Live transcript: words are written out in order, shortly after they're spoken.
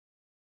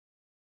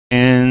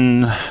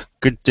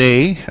Good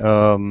day,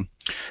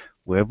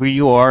 wherever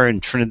you are in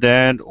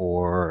Trinidad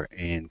or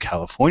in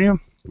California,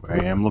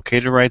 where I am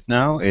located right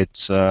now.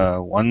 It's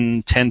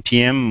 1:10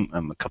 p.m.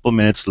 I'm a couple of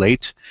minutes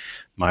late.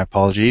 My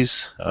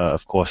apologies.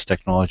 Of course,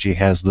 technology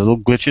has little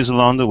glitches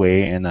along the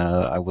way, and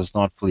I was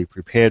not fully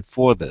prepared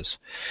for this.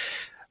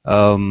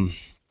 Um,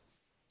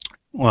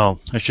 well,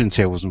 I shouldn't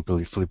say I wasn't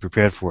really fully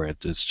prepared for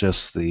it. It's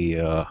just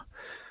the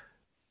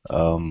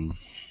um,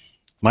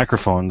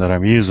 microphone that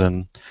I'm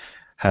using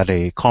had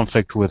a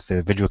conflict with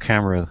the video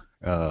camera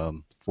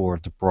for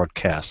the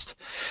broadcast.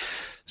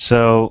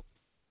 So,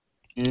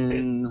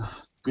 in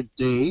good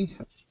day.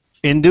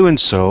 In doing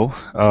so,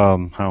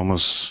 I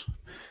almost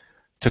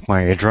took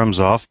my eardrums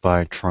off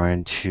by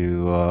trying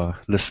to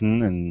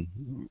listen and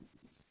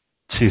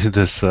to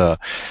this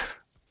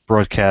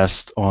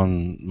broadcast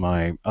on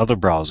my other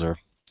browser,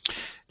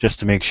 just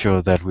to make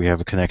sure that we have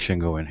a connection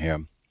going here.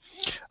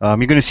 You're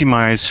going to see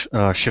my eyes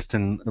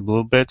shifting a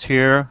little bit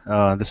here.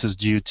 This is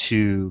due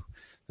to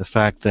the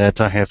fact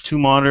that I have two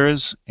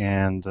monitors,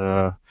 and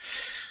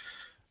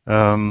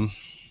um,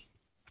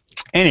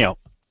 anyhow,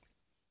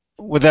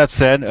 with that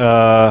said,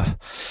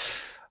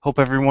 hope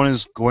everyone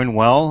is going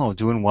well or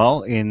doing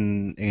well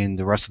in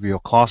the rest of your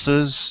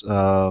classes.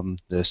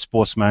 The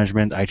sports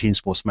management, IT and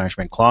sports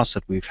management class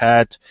that we've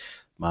had,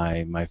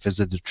 my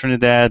visit to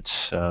Trinidad,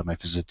 my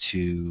visit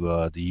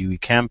to the UWI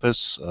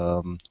campus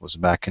was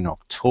back in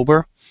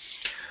October.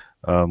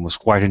 Was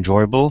quite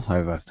enjoyable.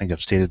 I think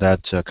I've stated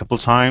that a couple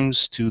of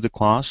times to the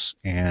class,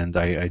 and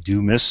I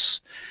do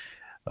miss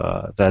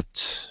that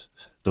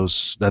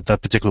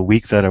particular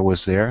week that I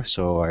was there.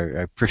 So I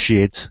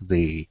appreciate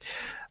the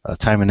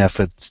time and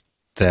effort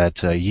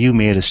that you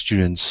made as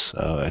students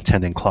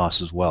attending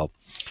class as well.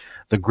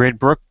 The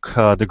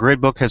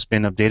gradebook has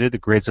been updated. The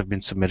grades have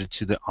been submitted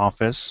to the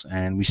office,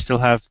 and we still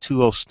have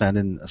two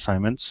outstanding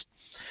assignments.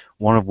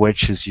 One of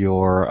which is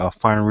your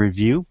final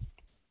review.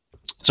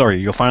 Sorry,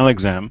 your final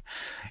exam,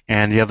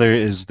 and the other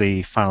is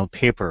the final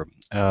paper.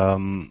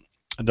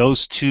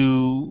 Those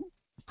two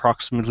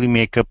approximately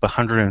make up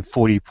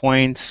 140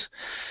 points.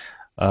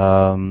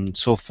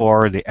 So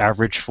far, the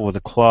average for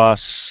the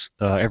class,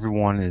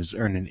 everyone is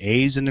earning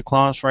A's in the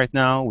class right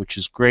now, which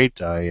is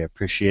great. I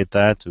appreciate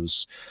that. It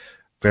was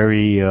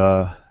very,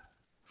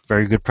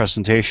 very good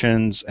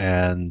presentations,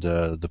 and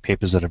the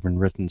papers that have been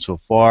written so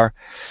far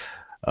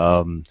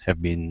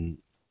have been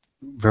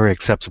very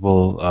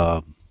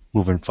acceptable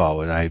moving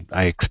forward.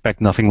 I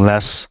expect nothing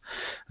less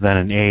than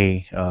an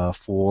A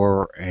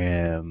for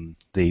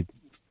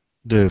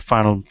the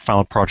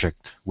final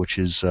project, which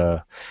is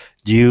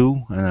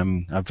due,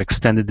 and I've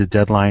extended the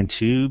deadline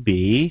to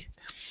be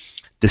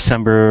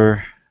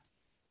December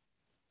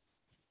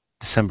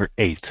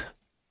 8th,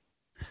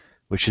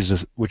 which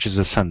is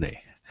a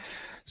Sunday.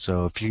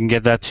 So if you can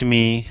get that to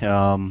me,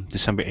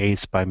 December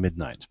 8th by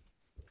midnight.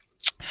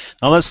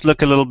 Now let's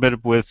look a little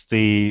bit with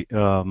the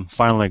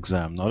final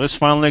exam. Now this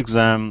final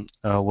exam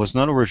was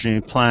not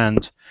originally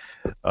planned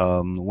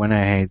when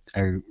I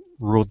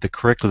wrote the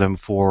curriculum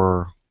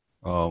for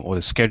or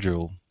the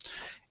schedule,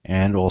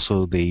 and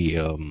also the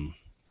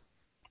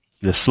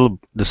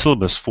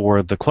syllabus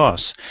for the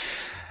class.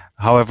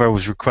 However, I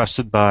was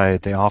requested by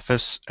the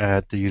office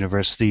at the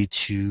university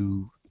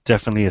to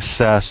definitely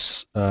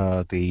assess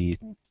the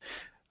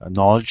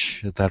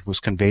knowledge that was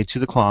conveyed to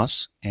the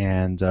class,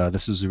 and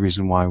this is the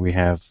reason why we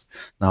have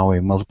now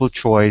a multiple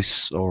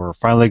choice or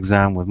final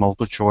exam with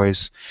multiple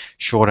choice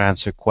short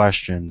answer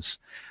questions.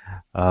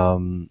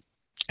 And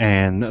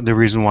the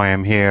reason why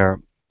I'm here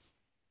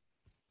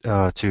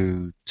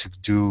to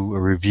do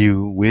a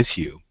review with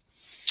you.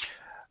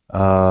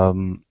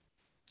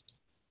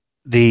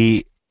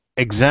 The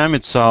exam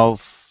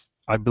itself,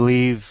 I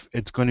believe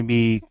it's going to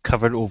be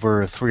covered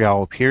over a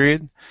 3-hour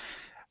period,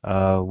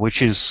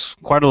 which is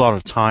quite a lot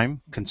of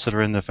time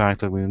considering the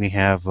fact that we only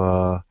have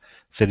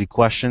 30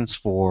 questions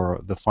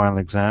for the final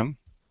exam.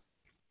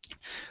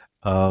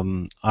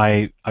 I'm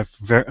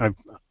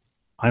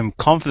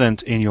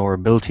confident in your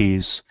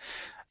abilities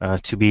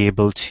to be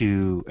able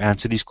to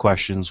answer these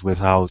questions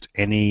without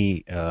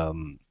any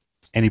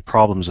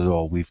problems at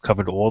all. We've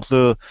covered all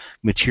the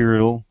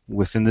material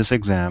within this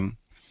exam,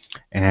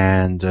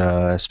 and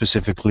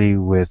specifically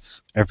with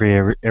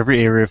every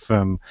area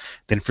from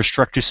the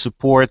infrastructure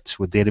support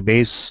with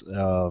database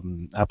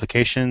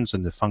applications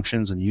and the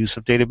functions and use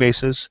of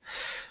databases,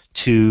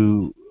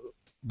 to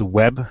the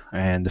web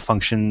and the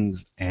function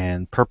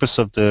and purpose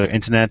of the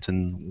internet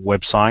and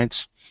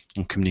websites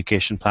and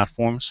communication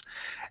platforms,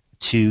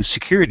 to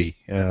security.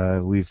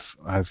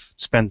 I've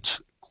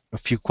spent a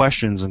few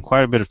questions and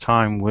quite a bit of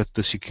time with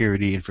the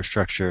security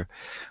infrastructure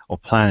or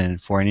planning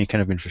for any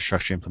kind of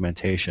infrastructure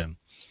implementation.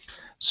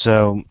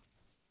 So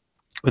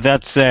with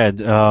that said,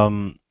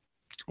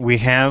 we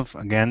have,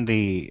 again,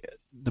 the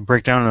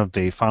breakdown of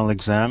the final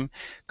exam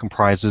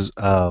comprises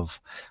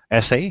of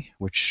essay,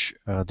 which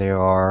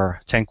there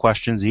are 10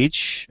 questions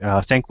each,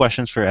 10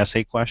 questions for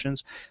essay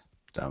questions.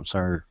 I'm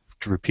sorry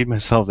to repeat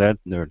myself, that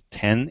there are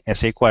 10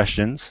 essay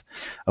questions,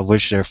 of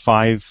which there are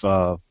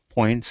 5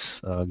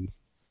 points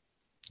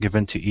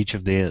given to each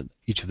of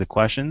the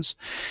questions.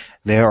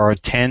 There are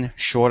 10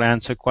 short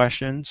answer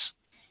questions,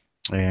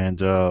 and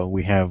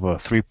we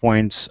have 3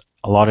 points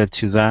allotted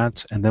to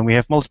that. And then we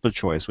have multiple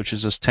choice, which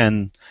is just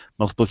 10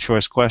 multiple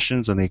choice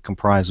questions, and they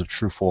comprise of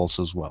true false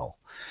as well.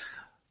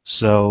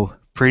 So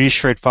pretty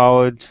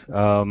straightforward.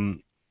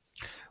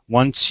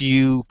 Once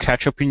you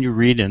catch up in your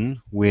reading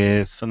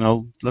with,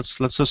 and let's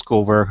just go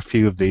over a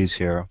few of these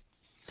here.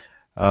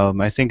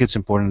 I think it's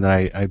important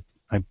that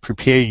I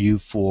prepare you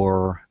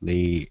for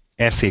the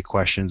essay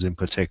questions in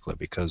particular,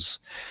 because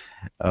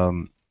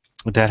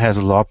that has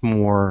a lot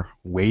more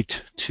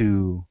weight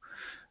to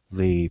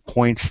the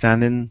point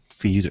standing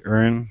for you to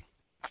earn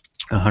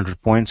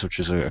 100 points, which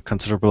is a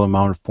considerable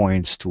amount of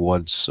points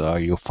towards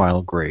your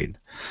final grade.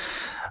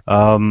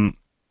 I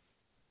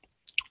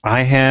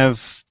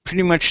have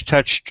pretty much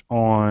touched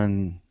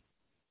on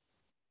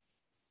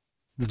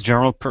the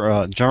general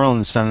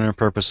understanding and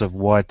purpose of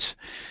what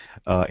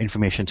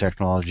information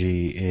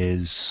technology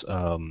is,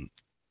 and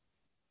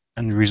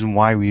the reason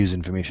why we use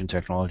information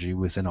technology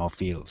within our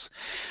fields.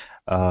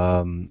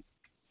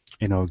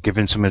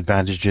 Given some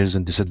advantages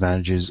and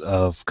disadvantages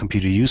of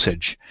computer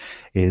usage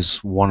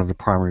is one of the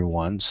primary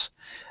ones.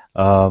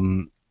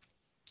 Some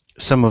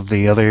of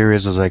the other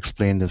areas, as I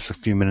explained this a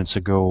few minutes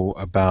ago,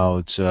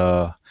 about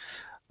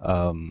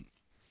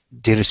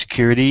data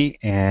security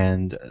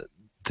and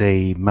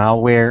the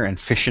malware and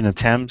phishing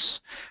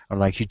attempts, I'd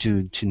like you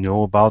to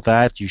know about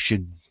that. You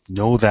should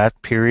know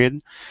that,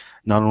 period,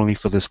 not only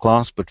for this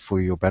class, but for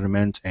your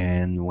betterment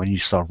and when you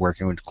start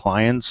working with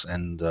clients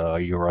and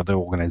your other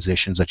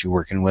organizations that you're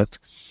working with,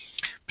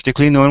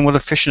 particularly knowing what a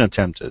phishing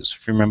attempt is.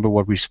 If you remember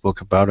what we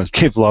spoke about, and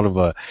give a lot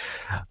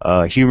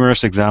of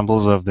humorous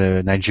examples of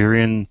the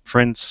Nigerian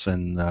prince,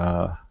 and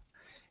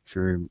if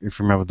you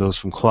remember those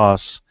from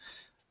class,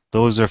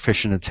 those are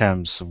phishing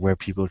attempts where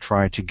people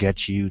try to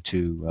get you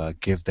to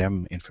give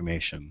them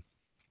information.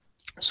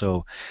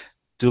 So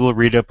do a little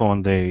read up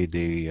on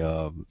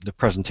the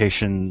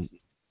presentation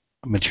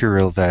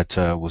material that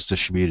was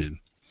distributed.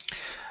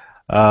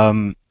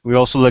 We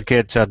also look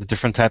at the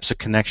different types of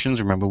connections.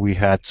 Remember, we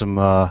had some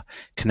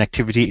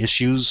connectivity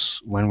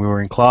issues when we were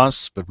in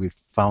class, but we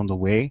found a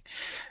way.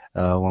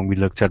 When we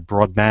looked at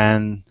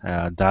broadband,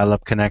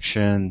 dial-up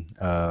connection,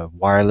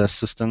 wireless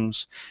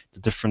systems,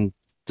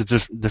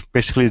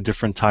 basically the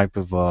different type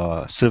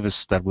of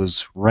service that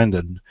was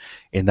rendered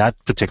in that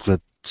particular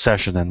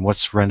session and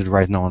what's rendered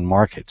right now on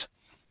market.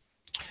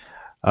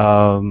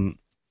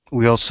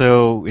 We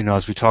also,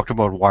 as we talked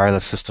about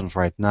wireless systems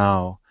right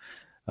now,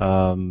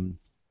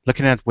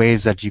 looking at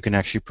ways that you can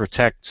actually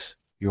protect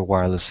your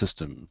wireless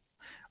system.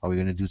 Are we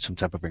going to do some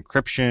type of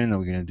encryption? Are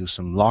we going to do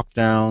some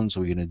lockdowns?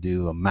 Are we going to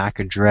do a MAC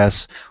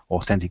address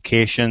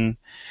authentication?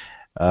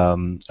 Are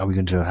we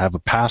going to have a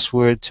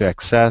password to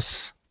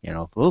access?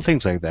 Little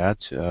things like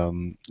that.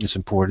 It's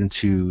important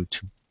to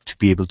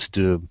be able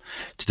to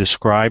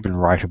describe and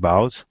write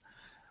about.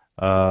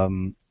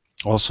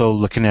 Also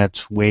looking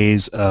at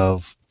ways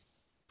of,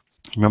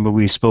 remember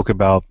we spoke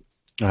about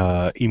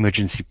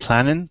emergency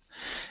planning,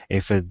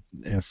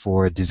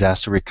 for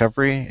disaster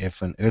recovery,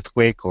 if an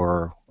earthquake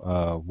or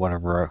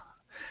whatever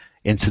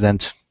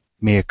incident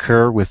may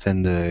occur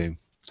within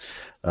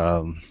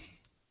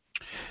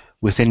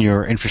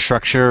your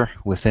infrastructure,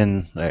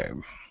 within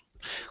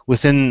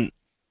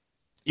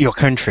your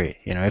country.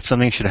 If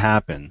something should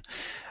happen,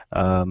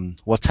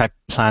 what type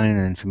of planning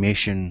and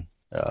information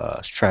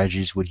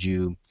strategies would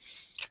you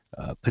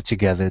put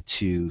together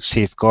to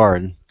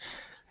safeguard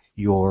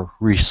your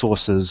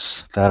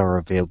resources that are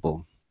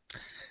available?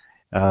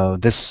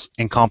 This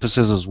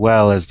encompasses as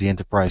well as the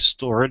enterprise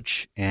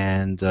storage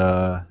and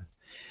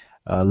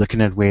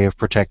looking at way of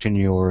protecting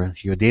your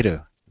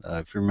data.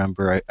 If you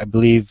remember, I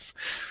believe,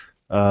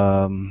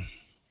 can't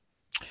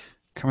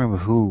remember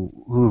who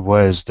it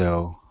was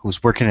though, who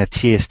was working at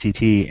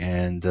TSTT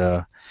and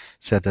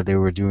said that they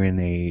were doing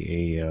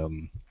a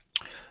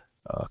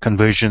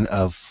conversion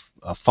of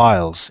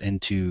files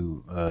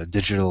into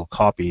digital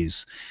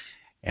copies,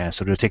 and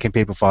so they're taking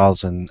paper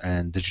files and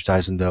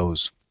digitizing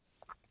those.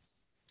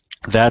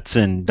 That's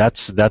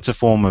a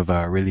form of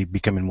really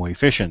becoming more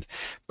efficient.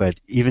 But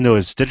even though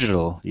it's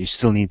digital, you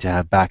still need to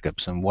have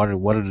backups. And what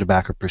are the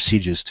backup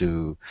procedures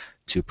to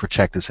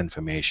protect this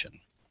information?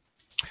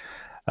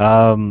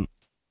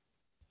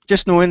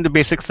 Just knowing the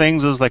basic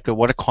things is like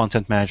what a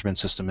content management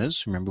system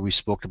is. Remember, we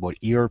spoke about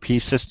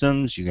ERP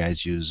systems. You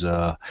guys use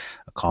a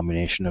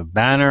combination of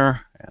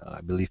Banner,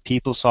 I believe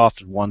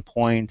PeopleSoft at one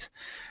point.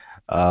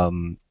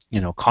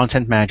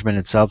 Content management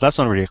itself, that's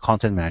not really a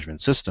content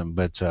management system,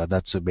 but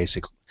that's a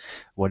basic,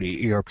 what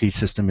an ERP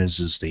system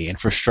is the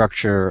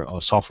infrastructure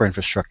or software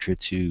infrastructure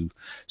to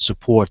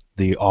support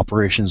the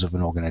operations of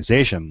an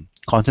organization.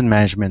 Content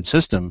management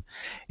system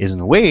is in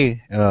a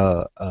way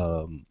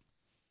a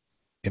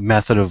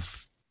method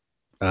of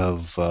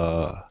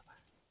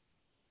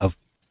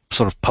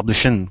sort of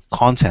publishing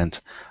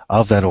content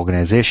of that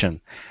organization.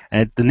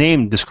 And the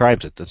name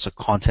describes it. It's a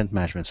content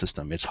management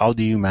system. It's how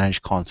do you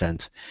manage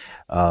content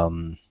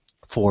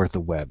for the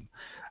web,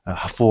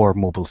 for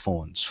mobile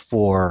phones,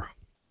 for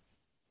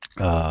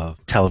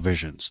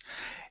televisions.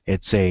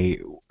 It's a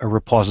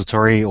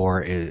repository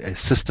or a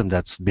system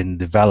that's been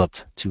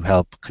developed to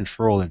help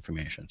control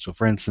information. So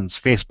for instance,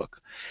 Facebook.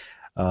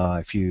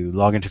 If you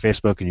log into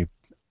Facebook and you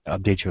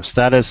update your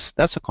status,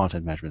 that's a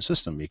content management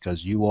system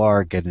because you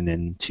are getting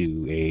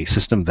into a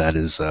system that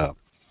is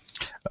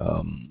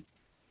um,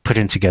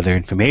 putting together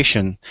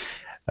information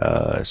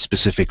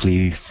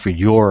specifically for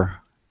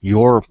your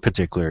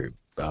particular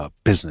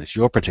business,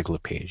 your particular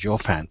page, your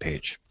fan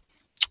page.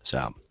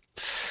 So,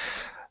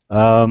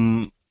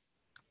 um,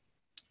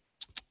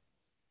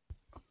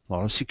 a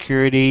lot of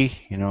security.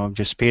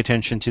 Just pay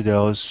attention to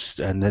those,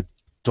 and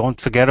don't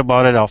forget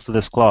about it after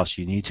this class.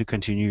 You need to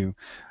continue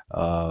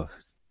uh,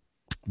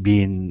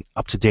 being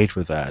up to date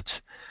with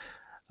that.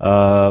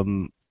 All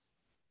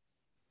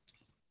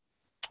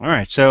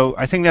right, so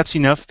I think that's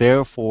enough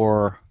there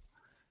for.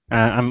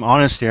 I'm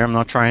honest here. I'm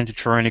not trying to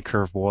throw any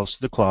curveballs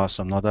to the class.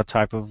 I'm not that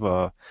type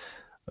of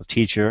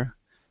teacher.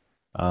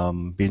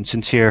 Being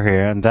sincere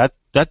here, and that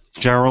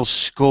general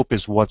scope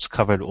is what's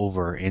covered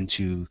over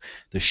into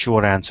the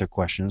short answer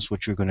questions,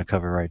 which we're going to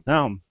cover right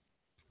now.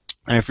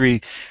 And if you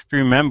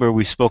remember,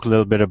 we spoke a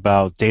little bit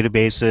about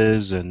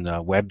databases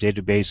and web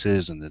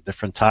databases and the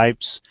different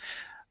types.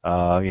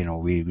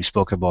 We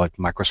spoke about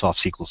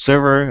Microsoft SQL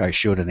Server. I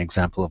showed an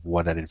example of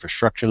what that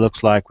infrastructure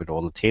looks like with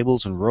all the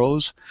tables and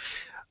rows,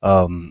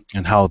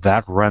 and how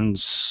that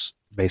runs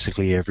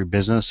basically every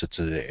business. It's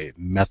a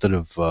method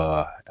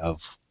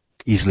of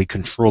easily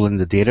controlling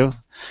the data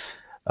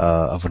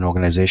of an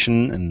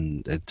organization,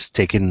 and it's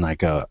taken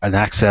like an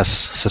access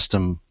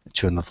system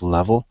to another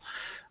level,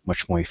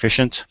 much more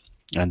efficient.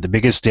 And the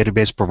biggest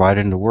database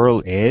provider in the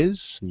world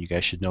is, you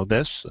guys should know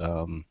this,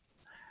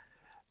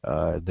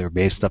 they're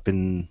based up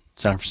in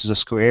San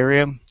Francisco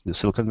area, the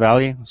Silicon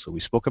Valley. So we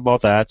spoke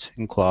about that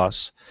in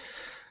class.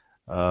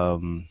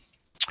 Um,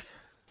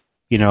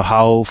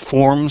 how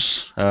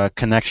forms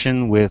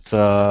connection with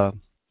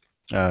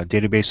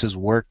databases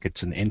work.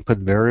 It's an input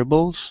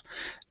variables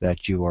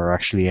that you are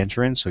actually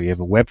entering. So you have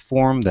a web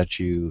form that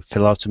you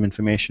fill out some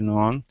information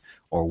on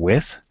or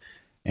with,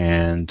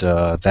 and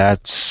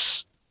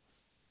that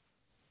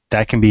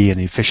can be an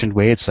efficient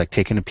way. It's like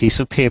taking a piece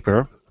of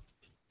paper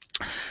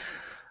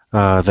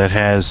that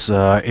has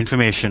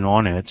information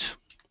on it.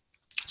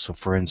 So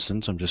for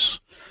instance, I'm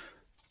just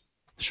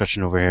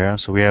stretching over here.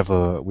 So we have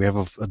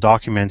a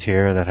document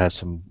here that has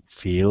some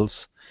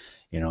fields.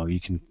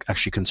 You can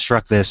actually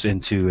construct this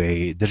into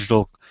a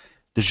digital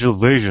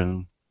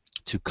version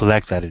to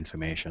collect that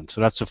information.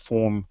 So that's a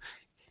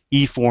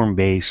e-form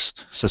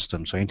based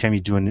system. So anytime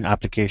you do an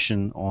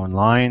application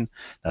online,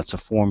 that's a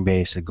form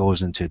based. It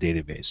goes into a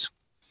database.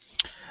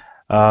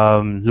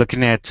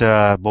 Looking at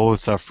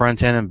both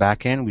front end and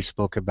back end, we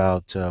spoke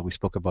about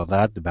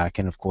that. The back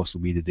end, of course,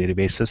 will be the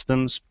database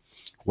systems.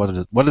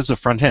 What does the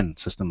front end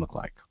system look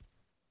like?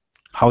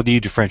 How do you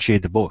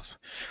differentiate the both?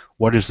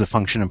 What is the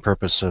function and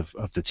purpose of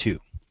the two?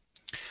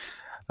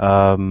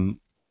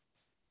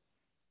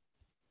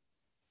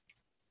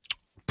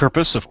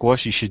 Purpose, of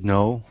course, you should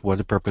know what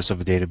the purpose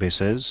of a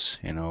database is.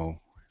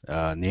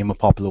 Name a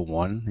popular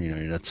one.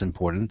 That's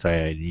important.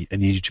 I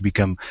need you to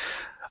become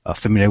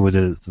familiar with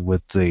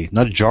the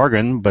not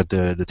jargon, but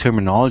the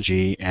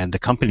terminology and the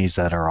companies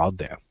that are out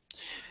there.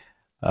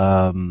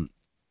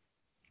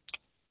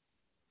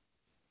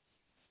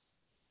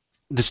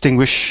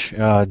 Distinguish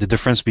the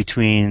difference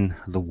between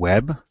the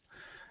web,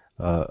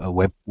 a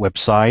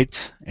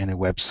website, and a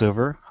web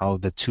server. How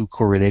the two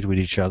correlate with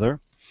each other.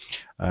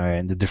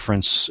 And the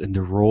difference in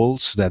the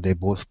roles that they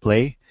both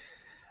play.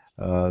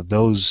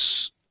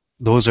 Those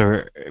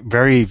are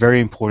very,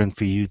 very important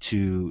for you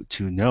to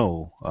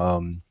know.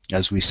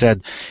 As we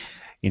said,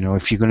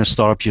 if you're going to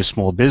start up your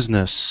small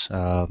business,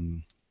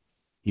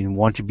 you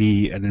want to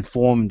be an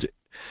informed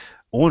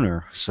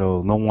owner,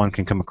 so no one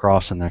can come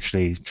across and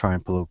actually try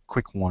and pull a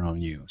quick one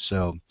on you.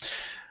 So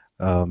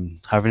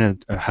having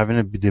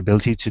the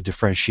ability to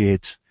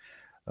differentiate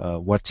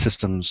what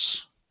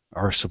systems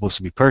are supposed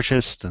to be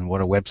purchased and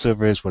what a web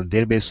server is, what a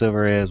database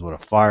server is, what a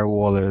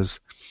firewall is,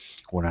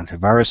 what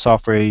antivirus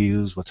software you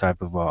use, what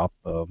type of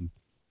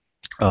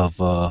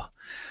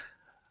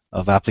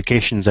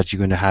applications that you're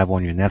going to have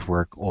on your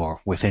network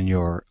or within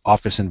your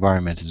office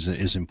environment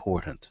is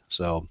important.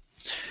 So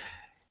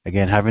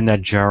again, having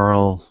that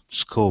general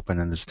scope and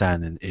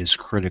understanding is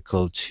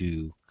critical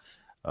to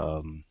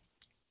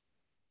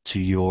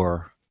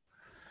your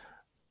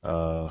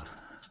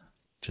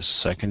just a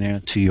second here,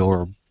 to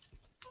your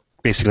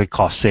basically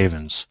cost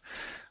savings.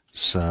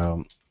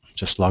 So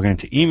just logging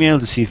into email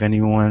to see if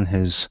anyone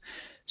has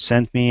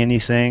sent me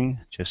anything,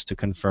 just to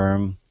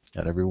confirm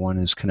that everyone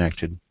is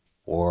connected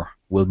or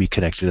will be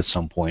connected at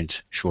some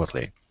point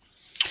shortly.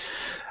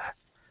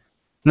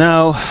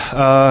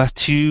 Now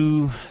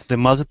to the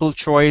multiple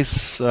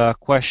choice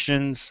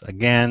questions.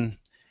 Again,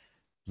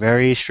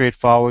 very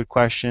straightforward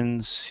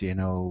questions.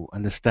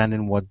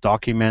 Understanding what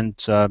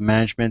document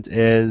management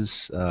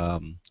is,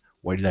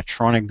 what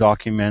electronic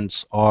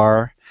documents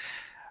are.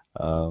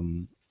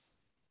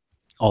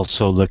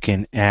 Also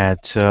looking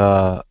at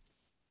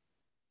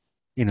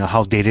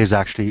how data is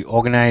actually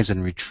organized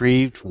and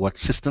retrieved, what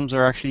systems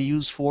are actually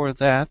used for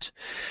that.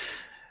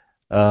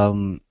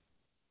 Um,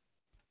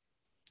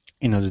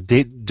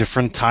 the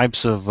different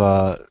types of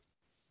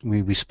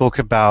we spoke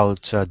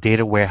about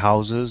data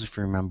warehouses. If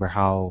you remember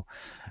how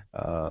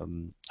I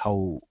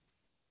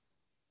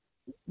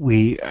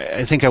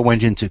think I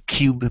went into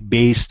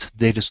cube-based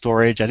data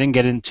storage. I didn't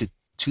get into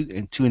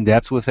too in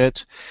depth with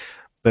it,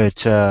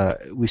 but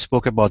we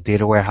spoke about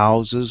data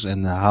warehouses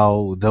and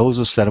how those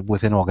are set up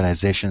within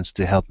organizations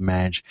to help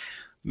manage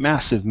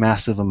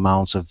massive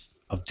amounts of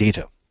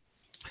data.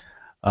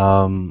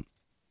 Um,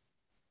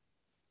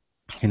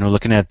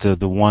 looking at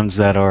the ones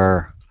that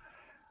are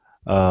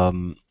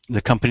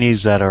the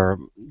companies that are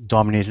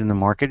dominating the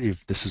market.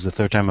 This is the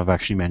third time I've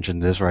actually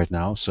mentioned this right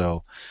now,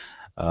 so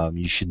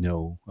you should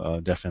know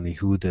definitely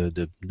who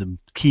the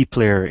key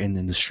player in the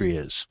industry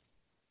is.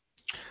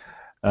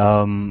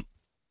 Um,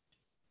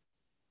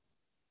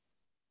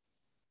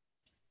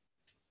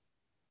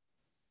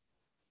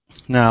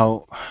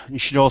 Now, you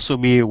should also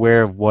be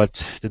aware of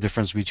what the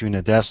difference between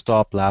a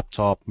desktop,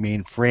 laptop,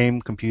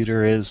 mainframe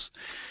computer is.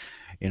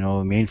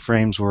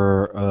 Mainframes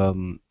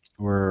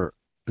were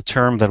a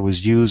term that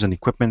was used, an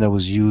equipment that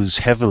was used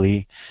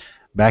heavily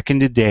back in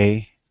the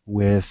day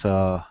with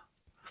old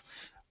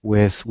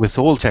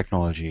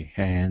technology,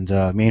 and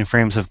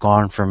mainframes have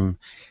gone from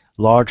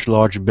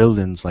large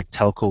buildings like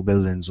telco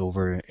buildings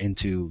over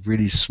into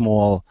really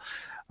small,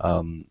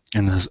 and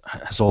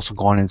has also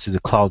gone into the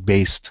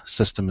cloud-based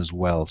system as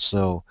well.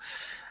 So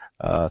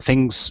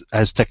things,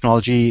 as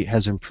technology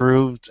has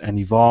improved and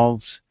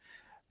evolved,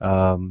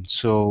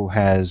 so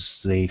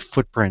has the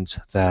footprint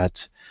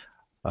that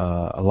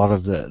a lot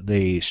of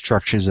the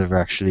structures have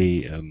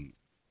actually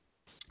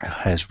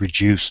has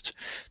reduced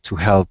to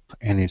help,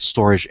 and in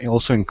storage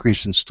also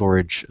increase in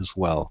storage as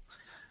well.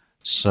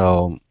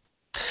 So,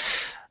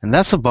 and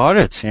that's about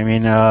it. I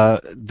mean,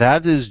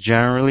 that is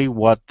generally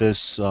what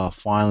this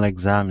final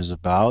exam is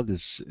about.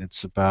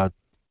 It's about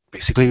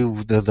basically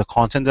the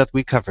content that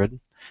we covered,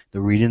 the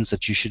readings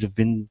that you should have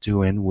been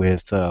doing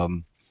with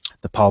the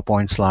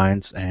PowerPoint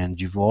slides, and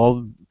you've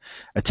all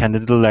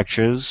attended the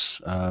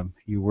lectures.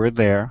 You were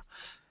there.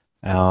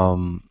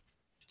 Um,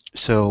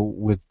 so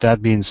with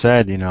that being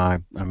said,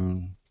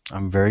 I'm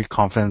very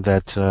confident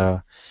that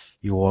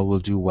you all will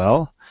do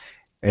well.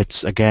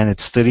 It's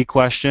 30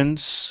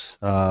 questions.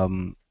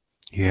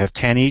 You have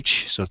 10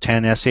 each, so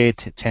 10 essay,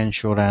 10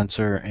 short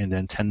answer, and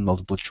then 10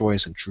 multiple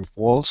choice and true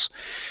false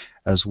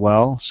as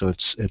well. So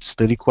it's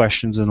 30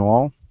 questions in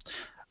all.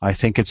 I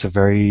think it's a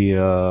very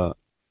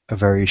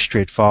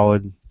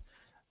straightforward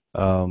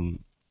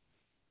um,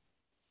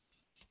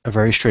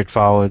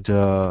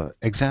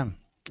 exam,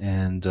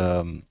 and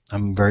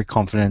I'm very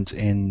confident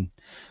in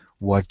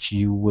what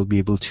you will be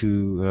able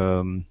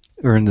to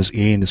earn this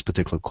A in this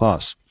particular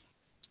class.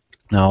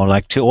 Now, I'd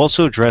like to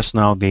also address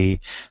now the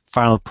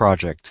final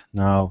project.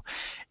 Now,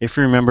 if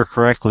you remember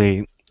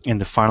correctly, in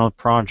the final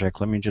project,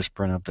 let me just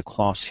bring up the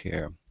class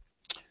here.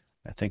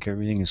 I think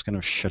everything is kind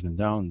of shutting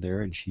down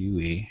there at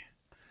UE.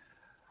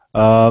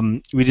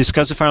 We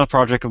discussed the final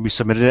project will be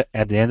submitted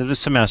at the end of the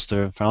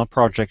semester. The final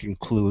project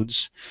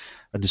includes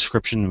a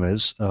description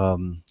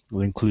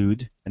will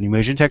include an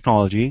emerging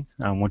technology.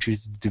 I want you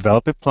to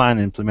develop a plan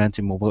and implement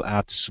a mobile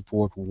app to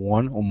support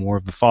one or more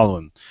of the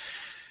following.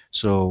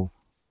 So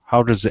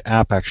how does the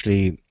app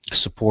actually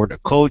support a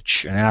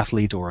coach, an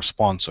athlete, or a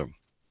sponsor?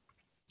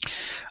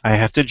 I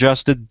have to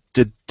adjust the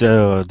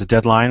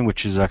deadline,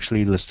 which is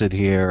actually listed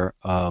here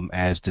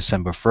as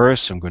December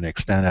 1st. I'm going to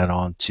extend that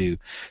on to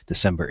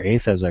December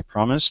 8th, as I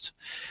promised.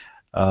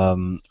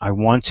 I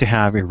want to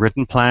have a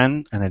written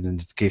plan and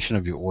identification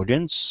of your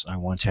audience. I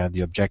want to have the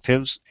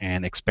objectives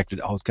and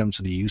expected outcomes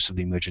of the use of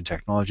the emerging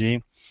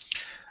technology.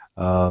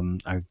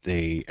 I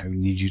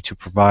need you to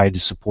provide the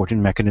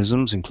supporting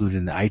mechanisms,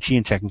 including the IT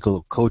and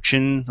technical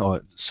coaching,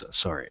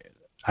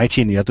 IT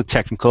and the other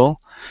technical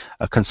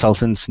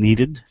consultants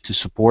needed to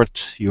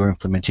support your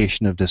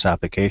implementation of this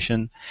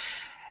application.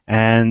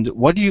 And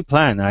what do you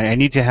plan? I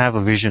need to have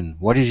a vision.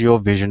 What is your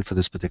vision for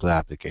this particular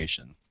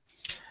application?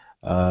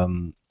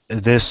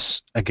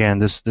 This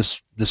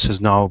has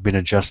now been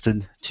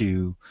adjusted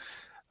to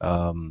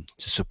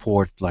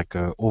support like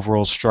a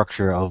overall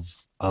structure of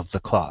the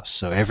class.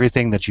 So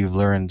everything that you've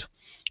learned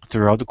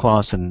throughout the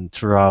class and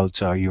throughout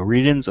your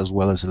readings as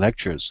well as the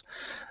lectures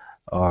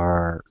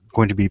are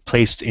going to be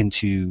placed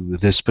into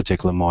this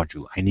particular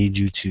module. I need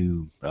you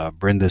to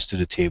bring this to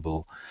the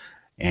table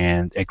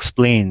and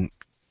explain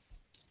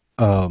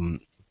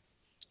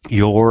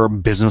your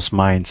business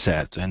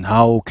mindset and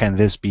how can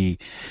this be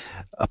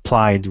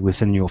applied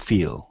within your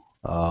field.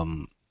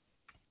 One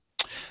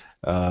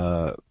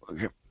of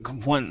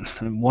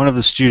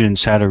the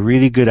students had a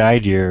really good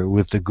idea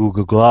with the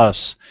Google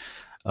Glass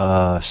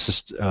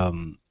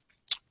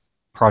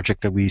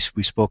project that we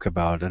spoke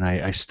about, and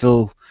I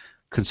still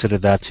consider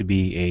that to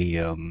be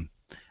a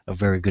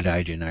very good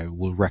idea, and I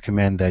will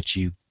recommend that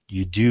you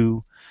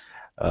do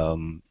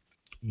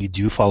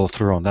follow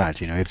through on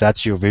that. If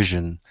that's your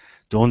vision,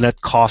 don't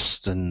let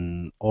cost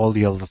and all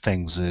the other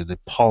things, the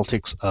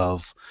politics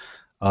of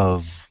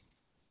of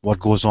what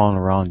goes on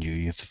around you.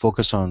 You have to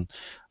focus on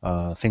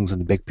things in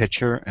the big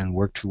picture and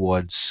work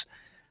towards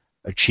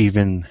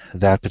achieving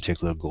that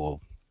particular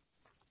goal.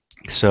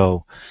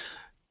 So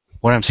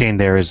what I'm saying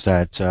there is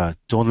that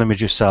don't limit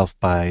yourself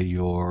by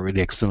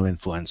the external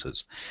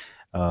influences.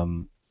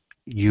 Um,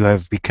 you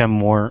have become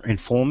more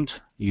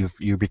informed.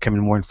 You're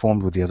becoming more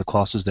informed with the other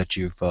classes that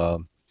you've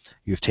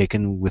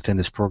taken within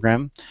this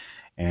program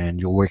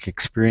and your work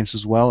experience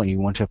as well, and you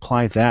want to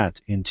apply that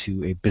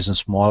into a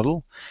business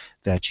model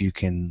that you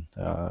can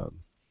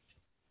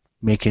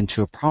make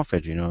into a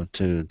profit,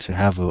 to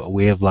have a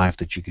way of life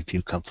that you can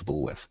feel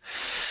comfortable with.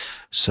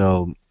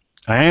 So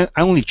I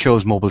only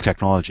chose mobile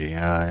technology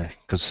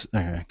because,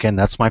 again,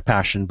 that's my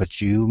passion, but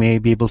you may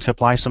be able to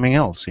apply something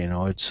else.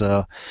 It's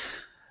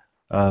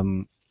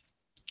um,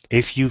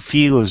 if you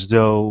feel as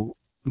though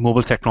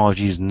mobile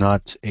technology is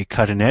not a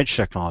cutting-edge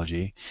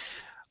technology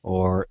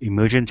or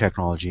emergent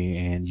technology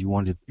and you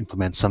want to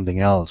implement something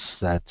else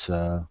that,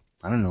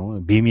 I don't know,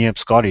 beam me up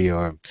Scotty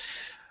or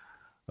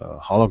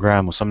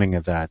hologram or something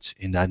of that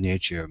in that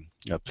nature,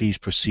 please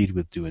proceed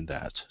with doing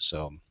that.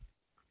 So,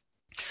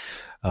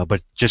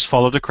 but just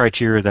follow the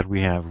criteria that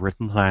we have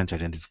written plan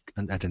to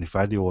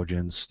identify the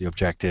audience, the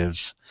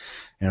objectives.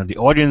 The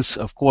audience,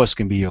 of course,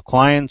 can be your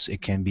clients.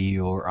 It can be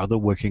your other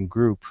working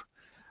group.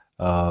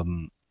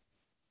 Um,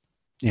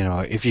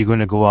 if you're going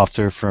to go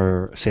after,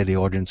 for say, the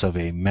audience of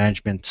a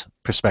management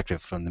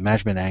perspective, from the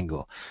management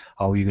angle,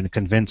 how are you going to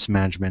convince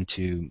management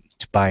to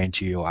buy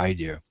into your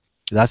idea?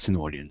 That's an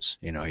audience.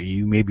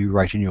 You may be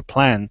writing your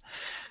plan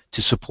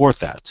to support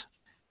that.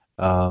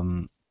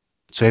 So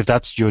if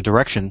that's your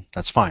direction,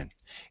 that's fine.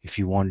 If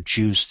you want to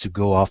choose to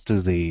go after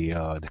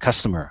the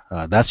customer,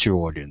 that's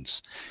your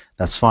audience.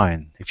 That's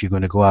fine. If you're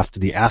going to go after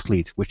the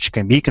athlete, which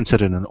can be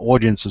considered an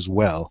audience as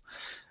well,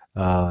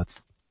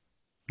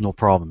 no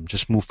problem.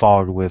 Just move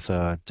forward with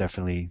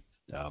definitely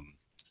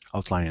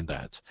outlining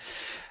that.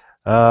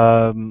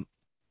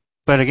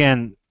 But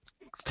again,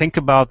 think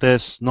about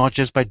this not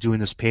just by doing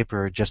this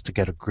paper just to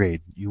get a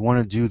grade. You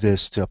want to do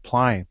this to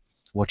apply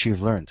what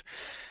you've learned.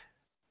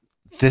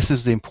 This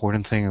is the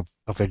important thing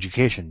of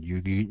education.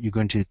 You're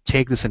going to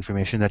take this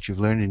information that you've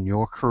learned in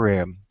your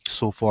career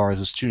so far as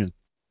a student,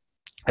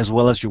 as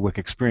well as your work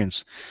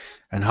experience,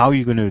 and how are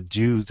you going to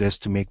do this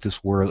to make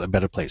this world a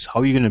better place? How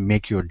are you going to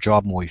make your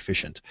job more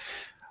efficient?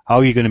 How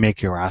are you going to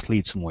make your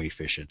athletes more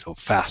efficient or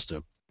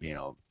faster,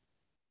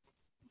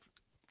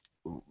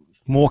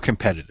 more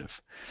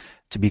competitive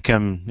to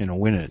become,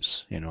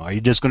 winners? Are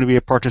you just going to be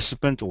a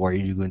participant, or are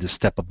you going to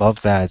step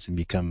above that and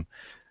become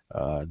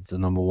the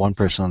number one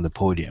person on the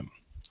podium?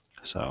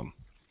 So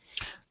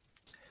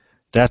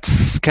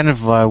that's kind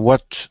of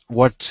what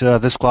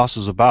this class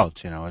is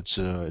about. It's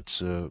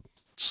a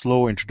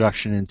slow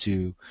introduction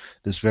into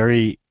this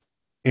very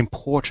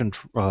important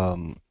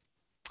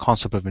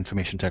concept of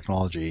information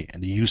technology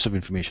and the use of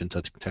information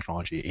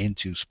technology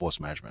into sports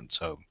management.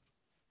 So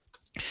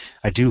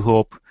I do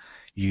hope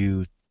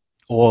you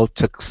all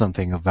took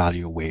something of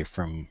value away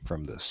from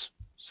this.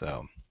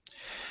 So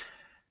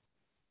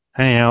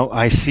anyhow,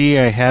 I see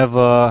I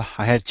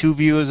had two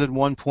viewers at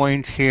one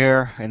point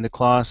here in the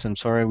class. I'm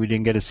sorry we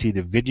didn't get to see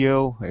the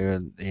video.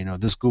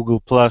 This Google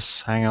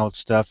Plus Hangout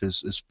stuff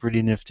is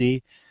pretty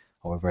nifty.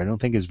 However, I don't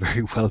think it's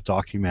very well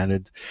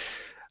documented.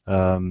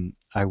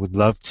 I would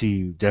love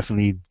to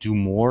definitely do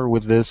more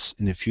with this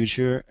in the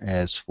future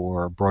as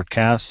for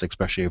broadcasts,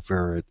 especially if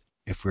we're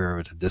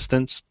at a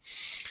distance.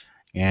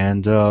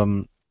 And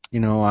I'm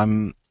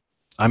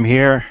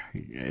here.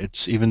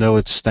 It's even though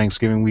it's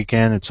Thanksgiving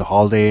weekend, it's a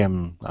holiday.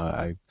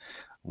 I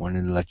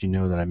wanted to let you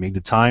know that I made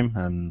the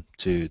time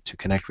to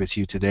connect with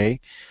you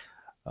today.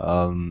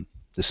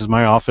 This is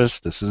my office.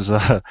 This is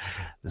a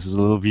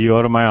little view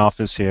out of my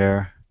office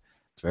here.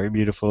 It's very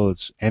beautiful.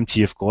 It's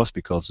empty, of course,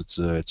 because it's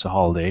a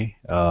holiday.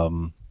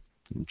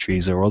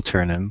 Trees are all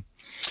turning.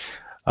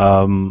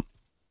 My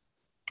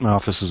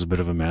office is a bit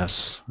of a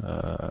mess.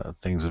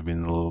 Things have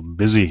been a little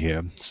busy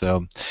here.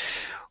 So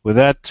with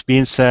that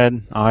being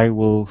said, I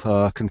will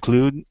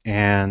conclude,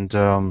 and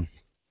I'm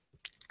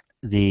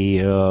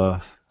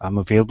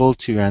available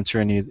to answer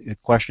any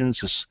questions.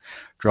 Just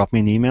drop me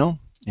an email.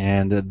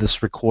 And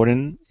this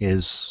recording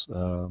this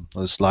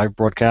live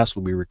broadcast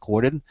will be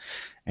recorded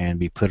and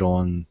be put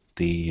on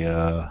the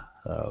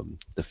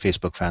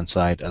Facebook fan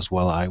site as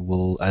well.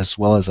 As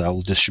I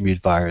will distribute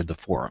via the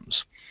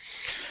forums.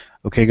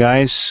 Okay,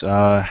 guys,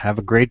 have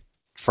a great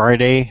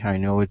Friday. I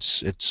know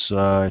it's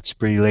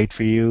pretty late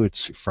for you.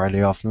 It's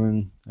Friday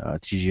afternoon,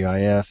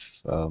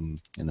 TGIF.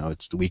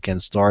 It's the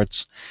weekend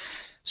starts,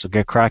 so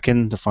get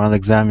cracking. The final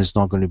exam is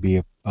not going to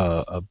be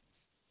a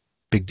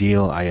big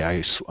deal.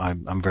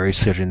 I'm very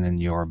certain in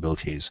your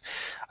abilities.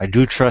 I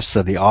do trust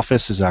that the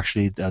office is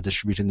actually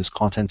distributing this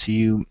content to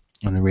you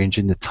and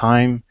arranging the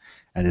time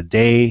and the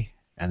day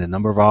and the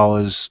number of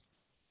hours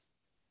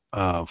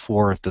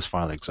for this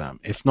final exam.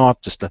 If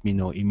not, just let me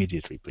know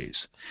immediately,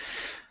 please.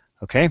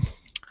 Okay,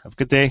 have a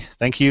good day.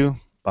 Thank you.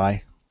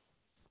 Bye.